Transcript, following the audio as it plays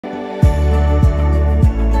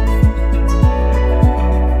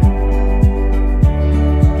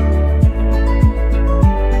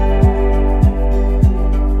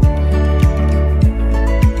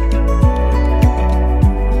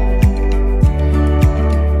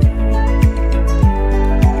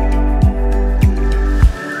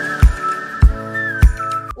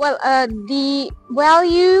Well, the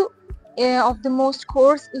value of the most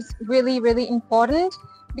course is really important,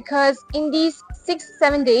 because in these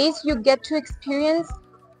 6-7 days you get to experience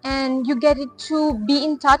and you get it to be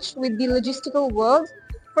in touch with the logistical world.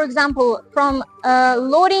 For example, from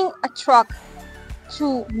loading a truck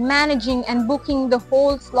to managing and booking the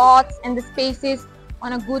whole slots and the spaces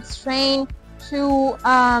on a goods train, to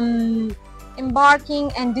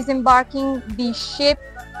embarking and disembarking the ship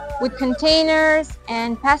with containers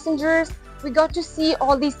and passengers. We got to see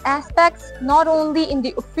all these aspects, not only in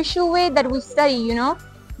the official way that we study,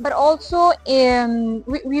 but also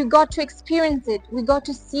we got to experience it. We got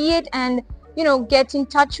to see it and get in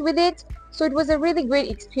touch with it. So it was a really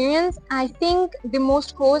great experience. I think the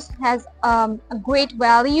most course has a great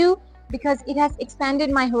value because it has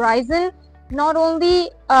expanded my horizon. Not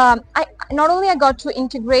only I got to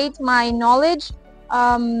integrate my knowledge,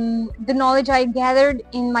 the knowledge I gathered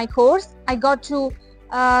in my course. I got to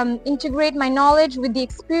integrate my knowledge with the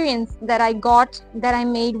experience that I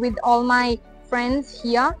made with all my friends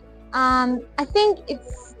here. I think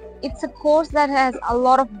it's a course that has a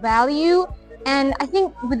lot of value, and I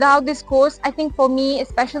think without this course, I think for me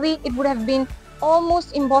especially, it would have been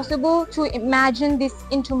almost impossible to imagine this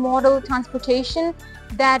intermodal transportation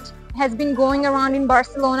that has been going around in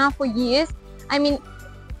Barcelona for years. I mean,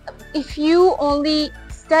 if you only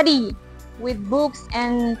study with books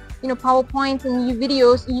and PowerPoints and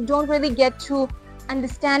videos, you don't really get to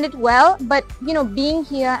understand it well. But being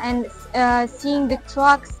here and seeing the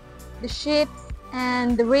trucks, the ships,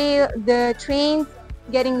 and the trains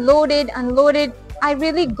getting loaded, unloaded, I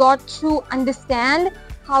really got to understand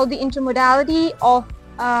how the intermodality of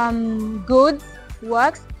goods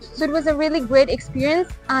works. So it was a really great experience,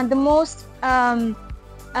 and the most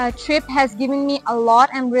trip has given me a lot.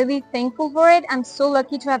 I'm really thankful for it. I'm so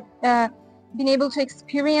lucky to have been able to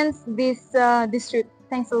experience this trip.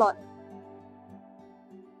 Thanks a lot.